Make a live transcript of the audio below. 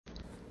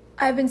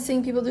I've been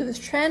seeing people do this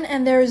trend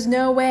and there is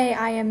no way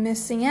I am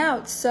missing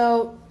out,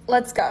 so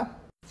let's go.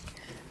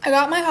 I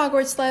got my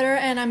Hogwarts letter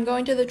and I'm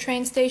going to the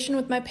train station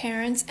with my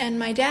parents, and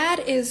my dad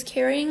is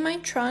carrying my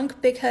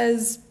trunk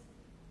because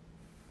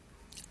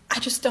I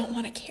just don't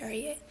want to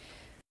carry it.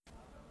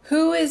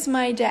 Who is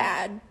my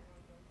dad?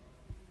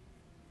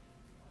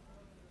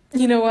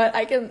 You know what?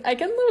 I can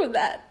live with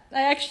that.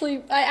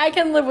 I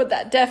can live with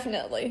that,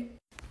 definitely.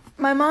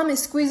 My mom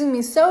is squeezing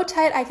me so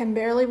tight I can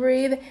barely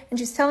breathe, and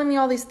she's telling me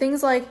all these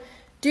things like,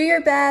 do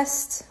your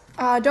best,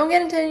 don't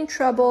get into any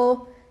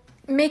trouble,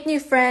 make new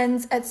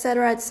friends,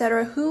 etc.,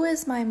 etc. Who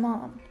is my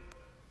mom?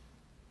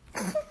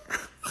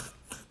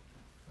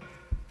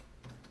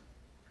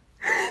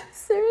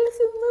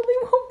 Seriously, Lily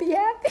won't be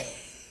happy.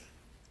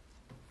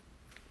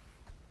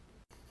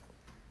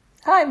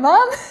 Hi,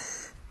 Mom.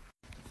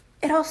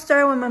 It all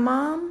started when my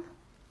mom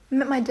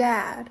met my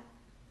dad,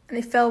 and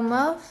they fell in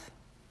love,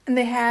 and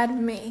they had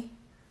me.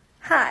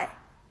 Hi,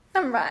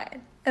 I'm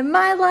Ryan, and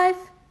my life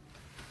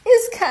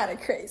is kind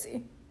of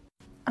crazy.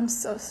 I'm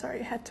so sorry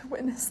you had to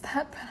witness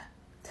that,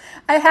 but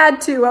I had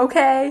to,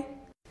 okay?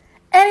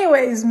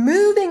 Anyways,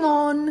 moving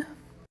on.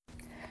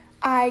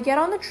 I get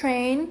on the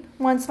train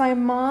once my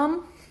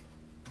mom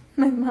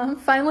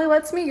finally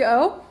lets me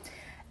go,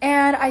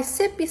 and I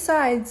sit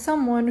beside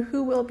someone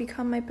who will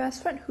become my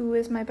best friend. Who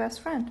is my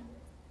best friend?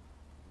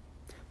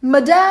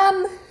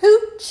 Madame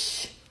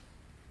Hooch.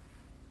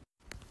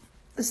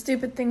 The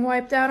stupid thing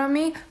wiped out on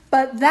me,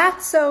 but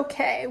that's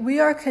okay. We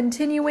are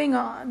continuing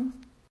on.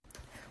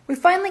 We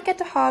finally get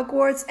to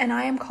Hogwarts, and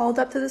I am called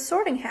up to the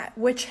sorting hat.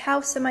 Which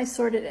house am I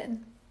sorted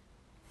in?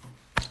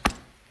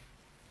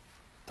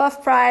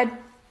 Puff Pride.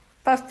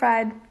 Puff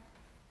Pride.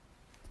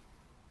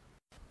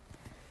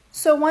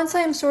 So once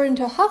I am sorted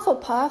into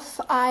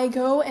Hufflepuff, I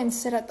go and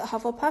sit at the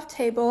Hufflepuff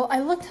table. I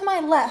look to my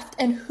left,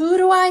 and who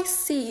do I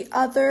see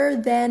other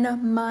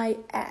than my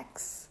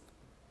ex?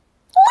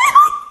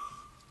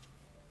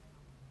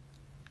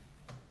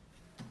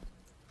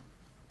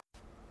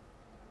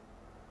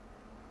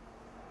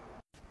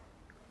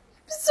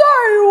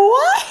 Sorry,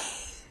 what?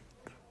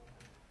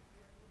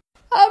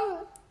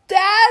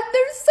 Dad,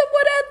 there's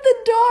someone at the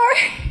door.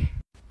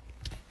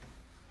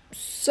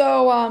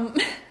 So,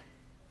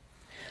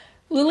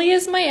 Lily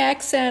is my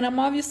ex, and I'm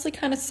obviously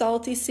kind of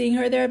salty seeing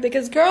her there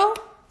because, girl,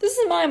 this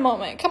is my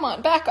moment. Come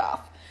on, back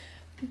off.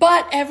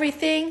 But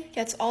everything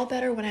gets all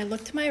better when I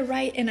look to my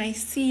right and I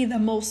see the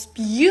most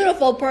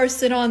beautiful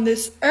person on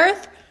this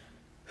earth.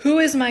 Who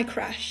is my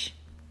crush?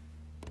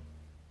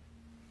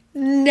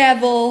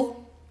 Neville.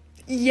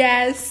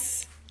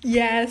 Yes.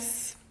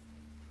 Yes.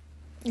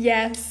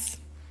 Yes.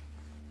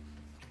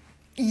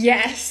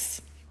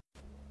 Yes.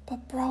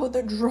 But bro,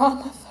 the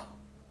drama though.